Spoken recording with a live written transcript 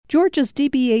Georgia's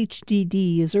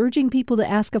DBHDD is urging people to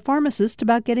ask a pharmacist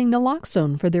about getting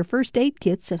naloxone for their first aid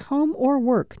kits at home or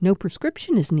work. No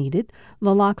prescription is needed.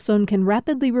 Naloxone can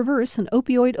rapidly reverse an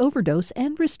opioid overdose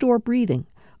and restore breathing.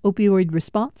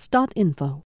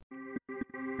 Opioidresponse.info.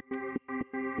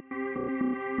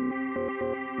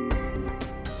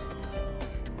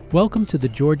 Welcome to the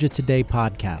Georgia Today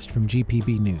podcast from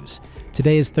GPB News.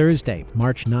 Today is Thursday,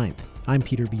 March 9th. I'm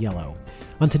Peter Biello.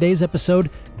 On today's episode,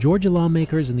 Georgia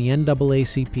lawmakers and the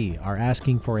NAACP are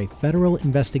asking for a federal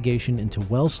investigation into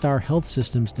Wellstar Health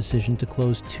System's decision to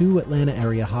close 2 Atlanta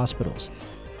area hospitals.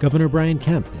 Governor Brian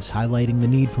Kemp is highlighting the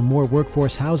need for more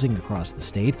workforce housing across the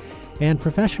state, and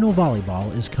professional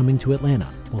volleyball is coming to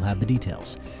Atlanta. We'll have the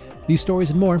details. These stories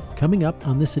and more coming up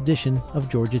on this edition of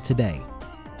Georgia Today.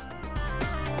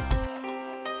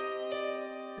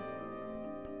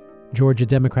 Georgia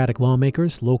Democratic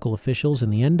lawmakers, local officials,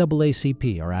 and the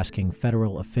NAACP are asking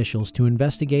federal officials to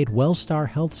investigate Wellstar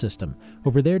Health System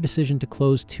over their decision to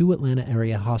close 2 Atlanta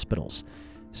area hospitals.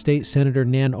 State Senator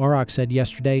Nan Orrock said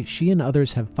yesterday she and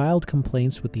others have filed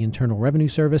complaints with the Internal Revenue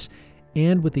Service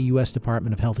and with the U.S.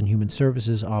 Department of Health and Human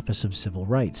Services Office of Civil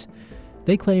Rights.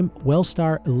 They claim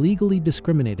Wellstar illegally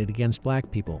discriminated against black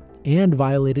people and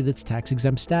violated its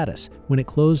tax-exempt status when it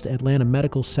closed Atlanta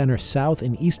Medical Center South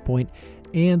in East Point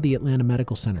and the Atlanta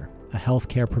Medical Center, a health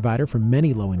care provider for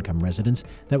many low-income residents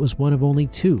that was one of only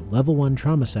 2 Level 1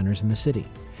 trauma centers in the city.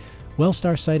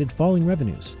 Wellstar cited falling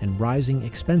revenues and rising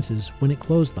expenses when it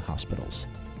closed the hospitals.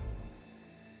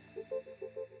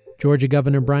 Georgia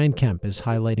Governor Brian Kemp is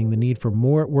highlighting the need for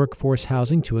more workforce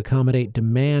housing to accommodate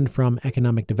demand from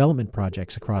economic development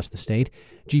projects across the state.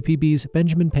 GPB's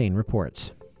Benjamin Payne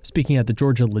reports. Speaking at the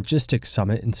Georgia Logistics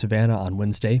Summit in Savannah on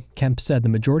Wednesday, Kemp said the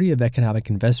majority of economic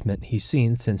investment he's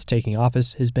seen since taking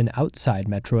office has been outside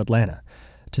Metro Atlanta.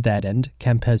 To that end,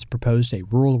 Kemp has proposed a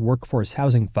rural workforce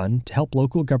housing fund to help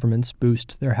local governments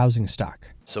boost their housing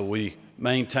stock. So we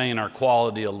maintain our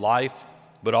quality of life,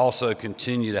 but also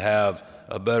continue to have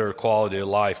a better quality of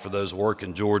life for those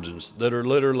working Georgians that are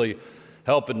literally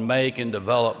helping make and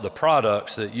develop the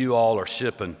products that you all are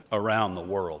shipping around the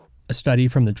world. A study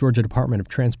from the Georgia Department of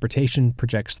Transportation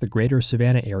projects the greater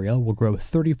Savannah area will grow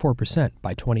 34%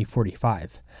 by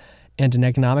 2045. And an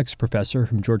economics professor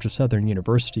from Georgia Southern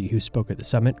University who spoke at the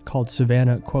summit called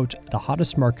Savannah, quote, the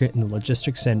hottest market in the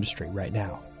logistics industry right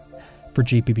now. For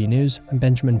GPB News, I'm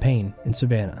Benjamin Payne in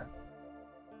Savannah.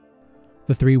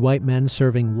 The 3 white men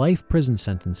serving life prison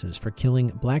sentences for killing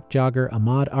black jogger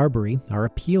Ahmaud Arbery are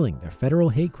appealing their federal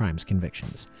hate crimes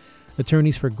convictions.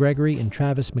 Attorneys for Gregory and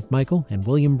Travis McMichael and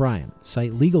William Bryan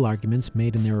cite legal arguments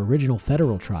made in their original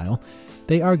federal trial.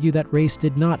 They argue that race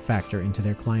did not factor into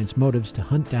their clients' motives to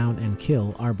hunt down and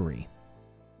kill Arbery.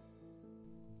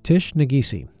 Tish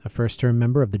Negisi, a first-term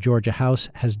member of the Georgia House,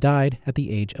 has died at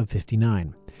the age of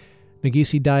 59.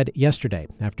 Negisi died yesterday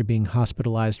after being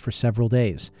hospitalized for several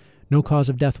days. No cause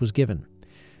of death was given.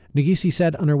 Negisi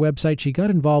said on her website she got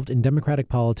involved in Democratic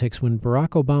politics when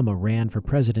Barack Obama ran for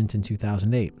president in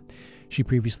 2008. She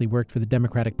previously worked for the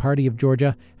Democratic Party of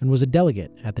Georgia and was a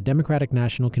delegate at the Democratic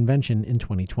National Convention in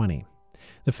 2020.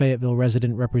 The Fayetteville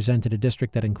resident represented a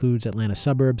district that includes Atlanta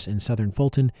suburbs in southern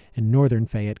Fulton and northern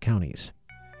Fayette counties.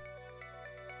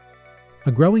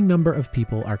 A growing number of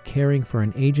people are caring for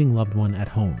an aging loved one at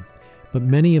home, but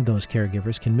many of those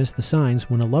caregivers can miss the signs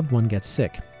when a loved one gets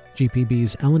sick.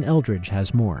 GPB's Ellen Eldridge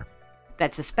has more.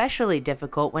 That's especially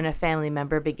difficult when a family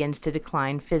member begins to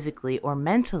decline physically or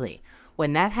mentally.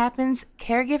 When that happens,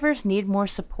 caregivers need more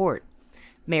support.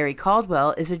 Mary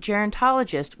Caldwell is a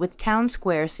gerontologist with Town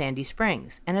Square Sandy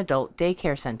Springs, an adult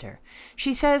daycare center.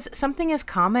 She says something as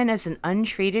common as an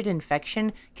untreated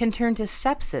infection can turn to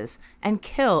sepsis and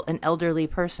kill an elderly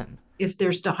person. If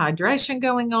there's dehydration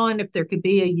going on, if there could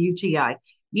be a UTI.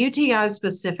 UTIs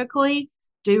specifically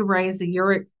do raise the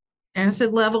uric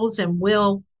acid levels and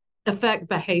will affect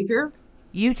behavior.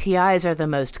 UTIs are the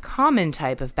most common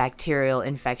type of bacterial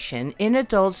infection in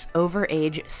adults over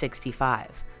age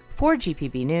 65. For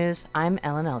GPB News, I'm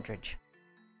Ellen Eldridge.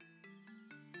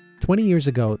 20 years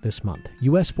ago this month,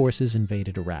 U.S. forces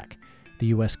invaded Iraq. The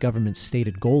U.S. government's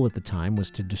stated goal at the time was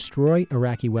to destroy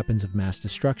Iraqi weapons of mass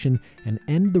destruction and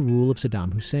end the rule of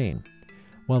Saddam Hussein.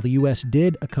 While the U.S.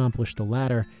 did accomplish the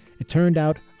latter, it turned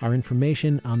out our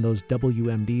information on those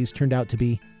WMDs turned out to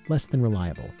be less than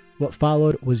reliable. What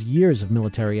followed was years of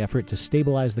military effort to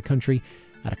stabilize the country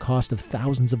at a cost of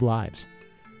thousands of lives.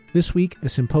 This week, a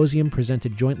symposium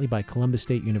presented jointly by Columbus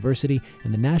State University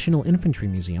and the National Infantry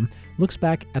Museum looks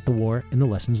back at the war and the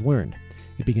lessons learned.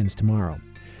 It begins tomorrow.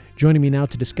 Joining me now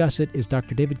to discuss it is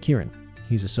Dr. David Kieran.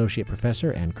 He's Associate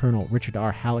Professor and Colonel Richard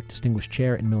R. Halleck Distinguished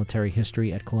Chair in Military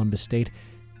History at Columbus State.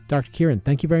 Dr. Kieran,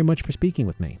 thank you very much for speaking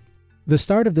with me. The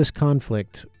start of this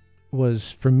conflict was,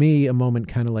 for me, a moment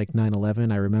kind of like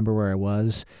 9/11. I remember where I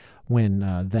was when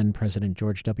then President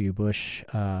George W. Bush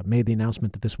made the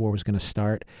announcement that this war was going to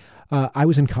start. I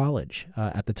was in college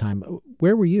at the time.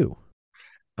 Where were you?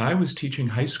 I was teaching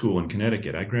high school in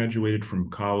Connecticut. I graduated from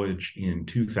college in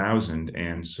 2000,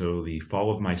 and so the fall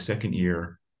of my second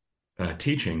year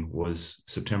teaching was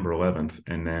September 11th,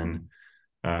 and then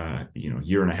a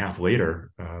year and a half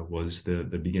later was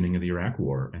the beginning of the Iraq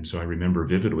War. And so I remember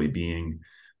vividly being,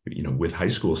 with high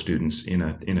school students in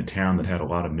a town that had a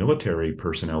lot of military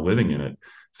personnel living in it,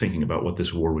 thinking about what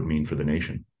this war would mean for the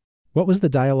nation. What was the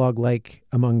dialogue like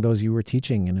among those you were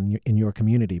teaching and in your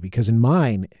community? Because in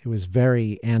mine, it was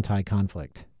very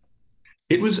anti-conflict.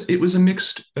 It was a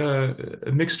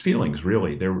mixed feelings,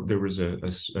 really. There was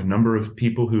a number of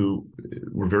people who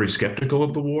were very skeptical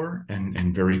of the war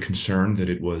and very concerned that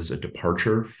it was a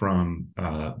departure from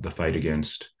the fight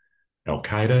against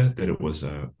al-Qaeda, that it was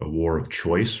a war of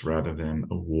choice rather than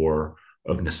a war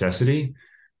of necessity,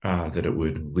 that it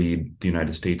would lead the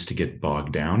United States to get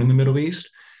bogged down in the Middle East.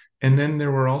 And then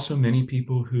there were also many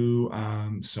people who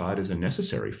saw it as a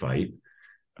necessary fight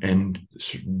and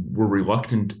were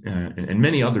reluctant, and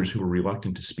many others who were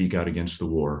reluctant to speak out against the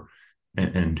war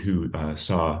and who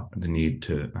saw the need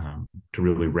to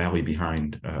really rally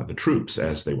behind the troops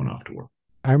as they went off to war.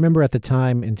 I remember at the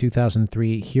time in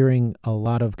 2003 hearing a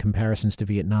lot of comparisons to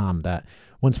Vietnam, that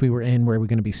once we were in, were we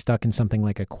going to be stuck in something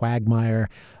like a quagmire?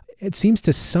 It seems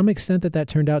to some extent that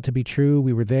turned out to be true.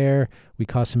 We were there, we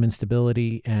caused some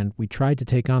instability, and we tried to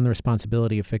take on the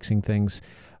responsibility of fixing things.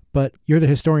 But you're the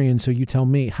historian, so you tell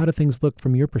me, how do things look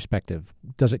from your perspective?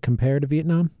 Does it compare to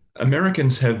Vietnam?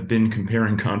 Americans have been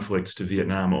comparing conflicts to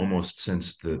Vietnam almost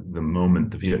since the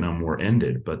moment the Vietnam War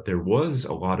ended, but there was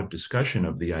a lot of discussion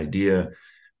of the idea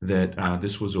that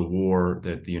this was a war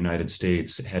that the United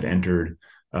States had entered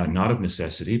not of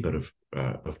necessity, but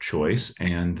of choice,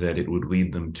 and that it would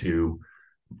lead them to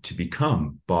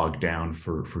become bogged down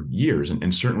for years.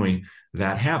 And certainly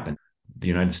that happened. The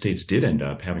United States did end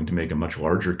up having to make a much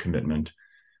larger commitment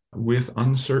with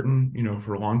uncertain,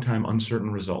 for a long time, uncertain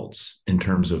results in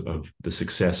terms of the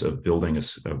success of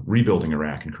rebuilding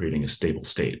Iraq and creating a stable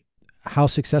state. How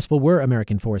successful were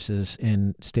American forces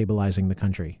in stabilizing the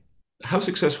country? How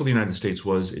successful the United States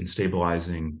was in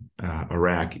stabilizing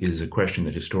Iraq is a question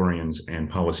that historians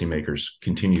and policymakers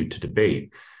continue to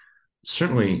debate.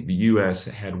 Certainly, the U.S.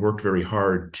 had worked very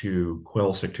hard to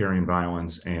quell sectarian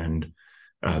violence and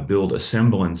build a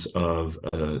semblance of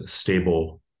a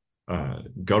stable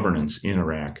governance in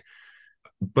Iraq.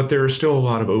 But there are still a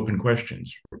lot of open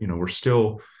questions. We're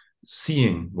still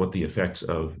seeing what the effects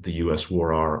of the U.S.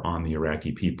 war are on the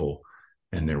Iraqi people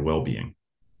and their well-being.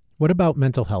 What about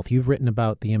mental health? You've written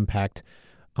about the impact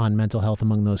on mental health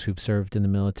among those who've served in the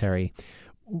military.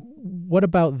 What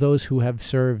about those who have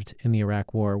served in the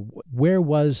Iraq War? Where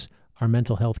was our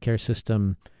mental health care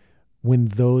system when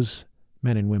those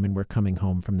men and women were coming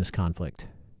home from this conflict?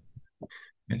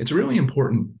 It's really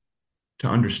important to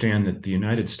understand that the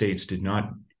United States did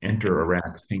not enter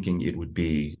Iraq thinking it would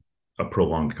be a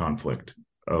prolonged conflict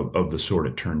of the sort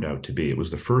it turned out to be. It was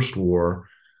the first war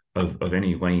of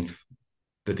any length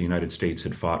that the United States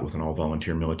had fought with an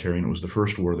all-volunteer military, and it was the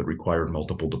first war that required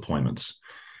multiple deployments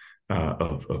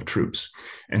of troops.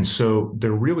 And so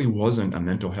there really wasn't a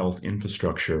mental health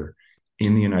infrastructure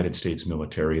in the United States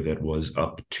military that was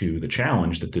up to the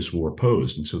challenge that this war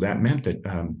posed. And so that meant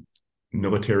that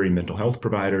military mental health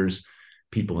providers,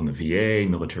 people in the VA,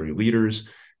 military leaders,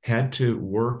 had to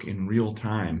work in real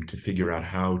time to figure out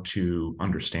how to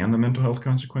understand the mental health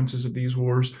consequences of these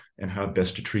wars and how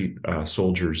best to treat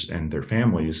soldiers and their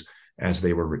families as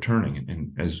they were returning.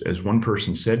 And as one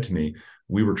person said to me,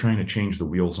 we were trying to change the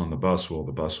wheels on the bus while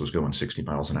the bus was going 60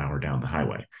 miles an hour down the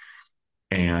highway.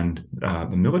 And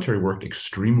the military worked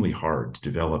extremely hard to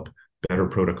develop better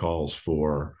protocols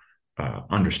for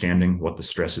understanding what the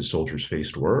stresses soldiers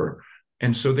faced were.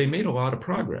 And so they made a lot of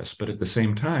progress, but at the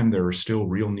same time, there are still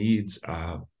real needs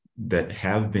that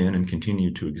have been and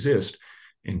continue to exist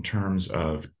in terms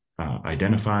of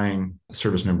identifying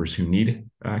service members who need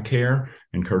care,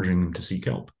 encouraging them to seek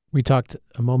help. We talked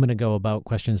a moment ago about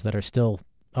questions that are still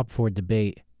up for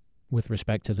debate with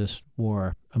respect to this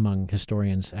war among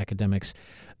historians, academics.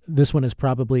 This one is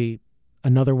probably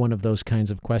another one of those kinds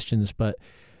of questions, but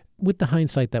with the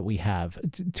hindsight that we have,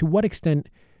 to what extent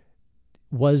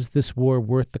was this war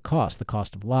worth the cost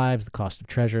of lives, the cost of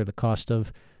treasure, the cost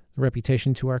of the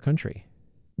reputation to our country?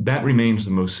 That remains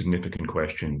the most significant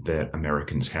question that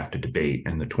Americans have to debate.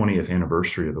 And the 20th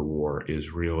anniversary of the war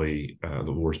is really,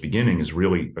 the war's beginning is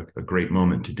really a great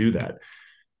moment to do that.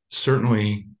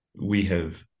 Certainly, we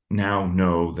have now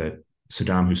know that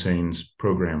Saddam Hussein's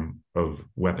program of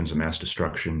weapons of mass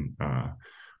destruction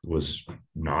was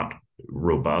not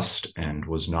robust and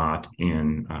was not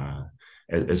in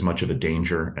as much of a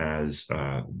danger as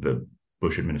the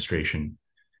Bush administration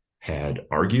had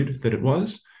argued that it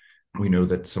was. We know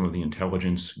that some of the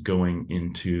intelligence going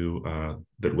into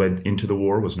that led into the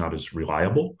war was not as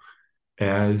reliable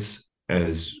as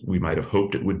we might have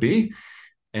hoped it would be.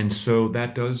 And so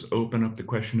that does open up the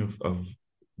question of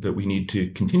that we need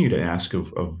to continue to ask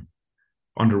of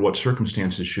under what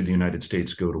circumstances should the United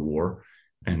States go to war,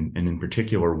 and in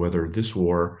particular whether this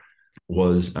war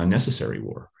was a necessary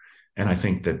war. And I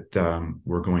think that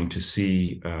we're going to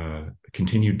see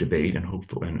continued debate and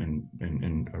hopeful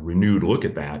and a renewed look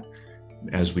at that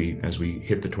as we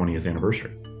hit the 20th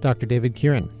anniversary. Dr. David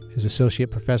Kieran is Associate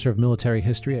Professor of Military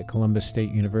History at Columbus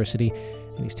State University,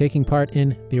 and he's taking part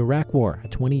in the Iraq War, a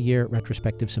 20-year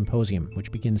retrospective symposium,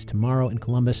 which begins tomorrow in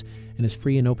Columbus and is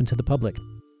free and open to the public.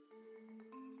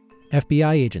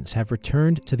 FBI agents have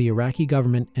returned to the Iraqi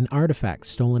government an artifact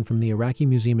stolen from the Iraqi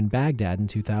Museum in Baghdad in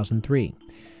 2003.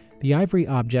 The ivory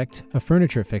object, a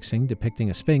furniture fixing depicting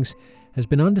a sphinx, has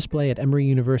been on display at Emory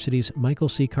University's Michael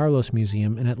C. Carlos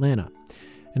Museum in Atlanta.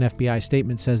 An FBI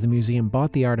statement says the museum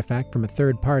bought the artifact from a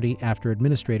third party after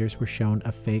administrators were shown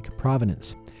a fake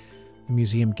provenance. The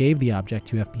museum gave the object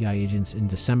to FBI agents in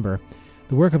December.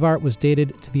 The work of art was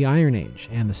dated to the Iron Age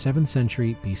and the 7th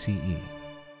century BCE.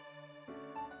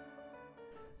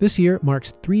 This year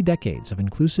marks 3 decades of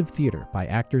inclusive theater by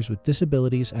actors with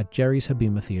disabilities at Jerry's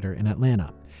Habima Theater in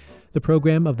Atlanta. The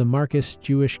program of the Marcus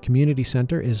Jewish Community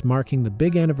Center is marking the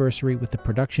big anniversary with the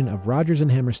production of Rodgers and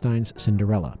Hammerstein's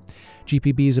Cinderella.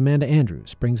 GPB's Amanda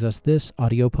Andrews brings us this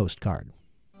audio postcard.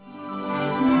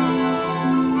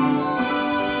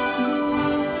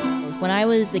 When I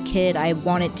was a kid, I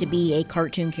wanted to be a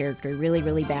cartoon character really,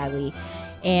 really badly.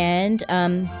 And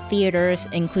theaters,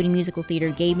 including musical theater,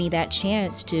 gave me that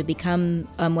chance to become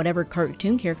whatever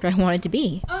cartoon character I wanted to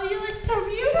be. Oh, you look so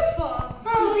beautiful.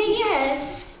 Oh,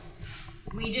 yes.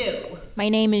 We do. My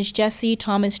name is Jessie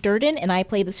Thomas Durden, and I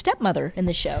play the stepmother in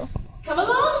the show. Come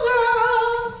along,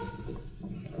 girls!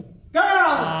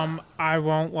 Girls! I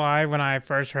won't lie, when I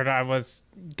first heard I was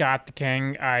Got the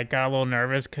King, I got a little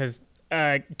nervous because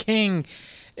King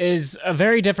is a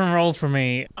very different role for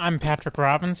me. I'm Patrick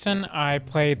Robinson. I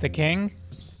play the King.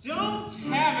 Don't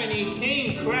have any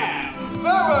king crab.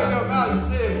 Very Your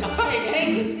Majesty. I'd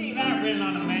hate to see that written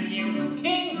on a menu.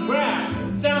 King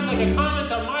crab sounds like a comment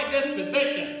on my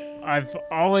disposition. I've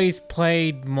always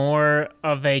played more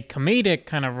of a comedic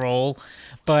kind of role,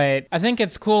 but I think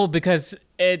it's cool because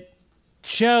it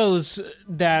shows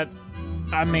that,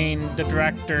 the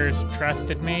directors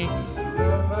trusted me.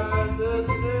 Your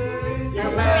Majesty.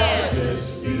 Your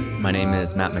Majesty. My name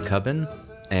is Matt McCubbin,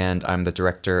 and I'm the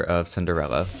director of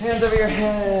Cinderella. Hands over your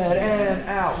head and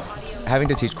out. Having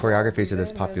to teach choreography to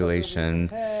this population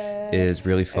is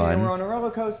really fun. And we're on a roller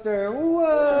coaster.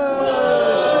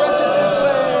 Whoa! Stretch it this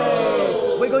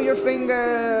way. Wiggle your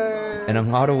fingers. In a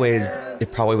lot of ways,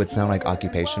 it probably would sound like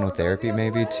occupational therapy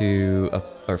maybe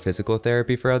or physical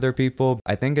therapy for other people.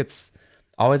 I think it's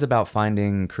always about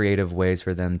finding creative ways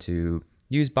for them to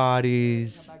use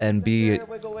bodies and be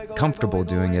comfortable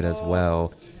doing it as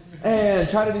well. And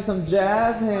try to do some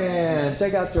jazz hands.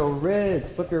 Shake out your wrist.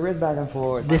 Flip your wrist back and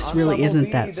forth. This really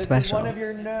isn't that special.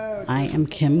 I am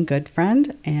Kim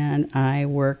Goodfriend, and I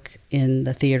work in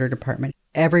the theater department.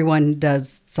 Everyone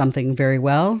does something very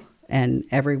well, and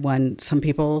some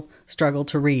people struggle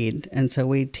to read, and so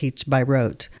we teach by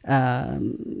rote.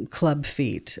 Club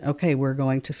feet. Okay, we're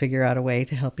going to figure out a way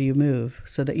to help you move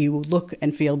so that you look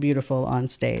and feel beautiful on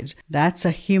stage. That's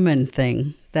a human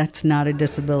thing. That's not a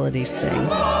disabilities thing.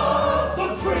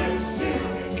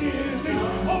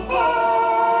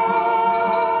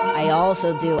 I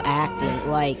also do acting,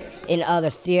 like in other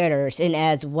theaters, and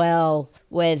as well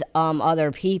with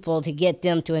other people to get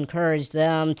them to encourage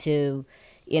them to,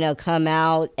 come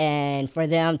out and for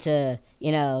them to,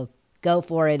 go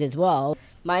for it as well.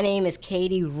 My name is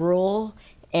Katie Rule,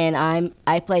 and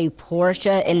I play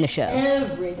Portia in the show.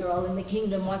 Every girl in the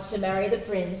kingdom wants to marry the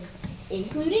prince,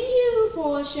 including you,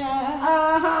 Portia.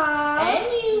 And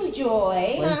you,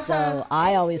 Joy. And so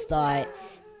I always thought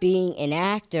being an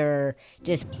actor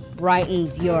just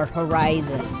brightens your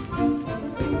horizons.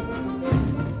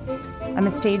 I'm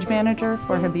a stage manager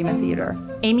for Habima Theater.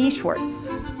 Amy Schwartz.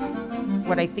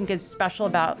 What I think is special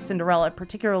about Cinderella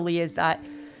particularly is that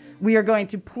we are going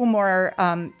to pull more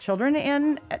children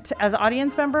in as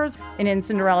audience members. And in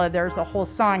Cinderella, there's a whole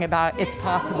song about it's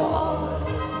possible.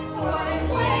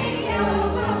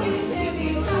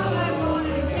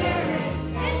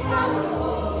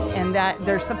 and that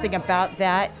there's something about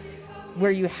that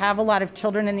where you have a lot of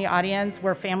children in the audience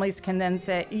where families can then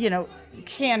say,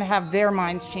 can have their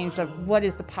minds changed of what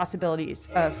is the possibilities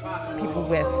of people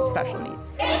with special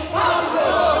needs. It's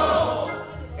possible!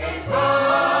 It's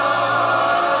possible!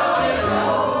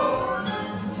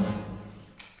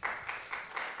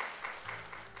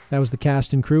 That was the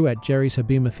cast and crew at Jerry's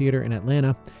Habima Theater in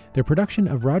Atlanta. Their production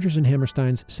of Rodgers and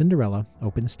Hammerstein's Cinderella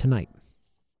opens tonight.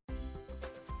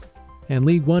 And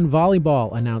League One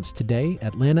Volleyball announced today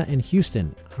Atlanta and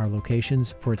Houston are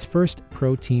locations for its first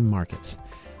pro team markets.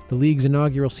 The league's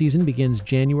inaugural season begins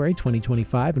January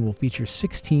 2025 and will feature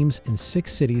 6 teams in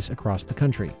 6 cities across the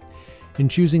country. In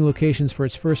choosing locations for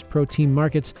its first pro team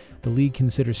markets, the league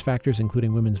considers factors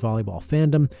including women's volleyball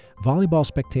fandom, volleyball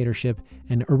spectatorship,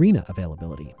 and arena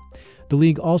availability. The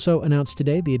league also announced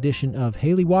today the addition of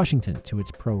Haley Washington to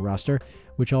its pro roster,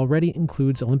 which already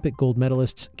includes Olympic gold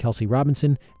medalists Kelsey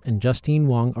Robinson and Justine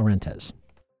Wong-Orentez.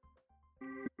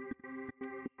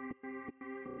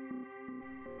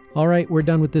 All right, we're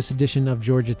done with this edition of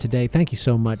Georgia Today. Thank you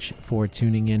so much for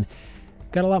tuning in.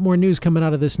 Got a lot more news coming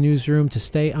out of this newsroom. To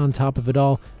stay on top of it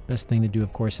all, best thing to do,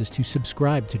 of course, is to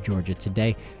subscribe to Georgia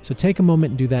Today. So take a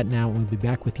moment and do that now, and we'll be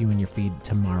back with you in your feed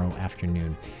tomorrow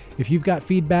afternoon. If you've got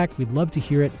feedback, we'd love to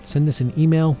hear it. Send us an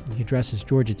email. The address is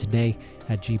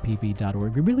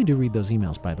georgiatoday@gpb.org. We really do read those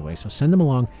emails, by the way, so send them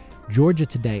along,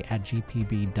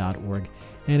 georgiatoday@gpb.org.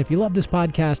 And if you love this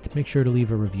podcast, make sure to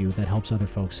leave a review. That helps other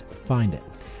folks find it.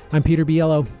 I'm Peter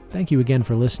Biello. Thank you again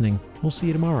for listening. We'll see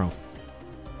you tomorrow.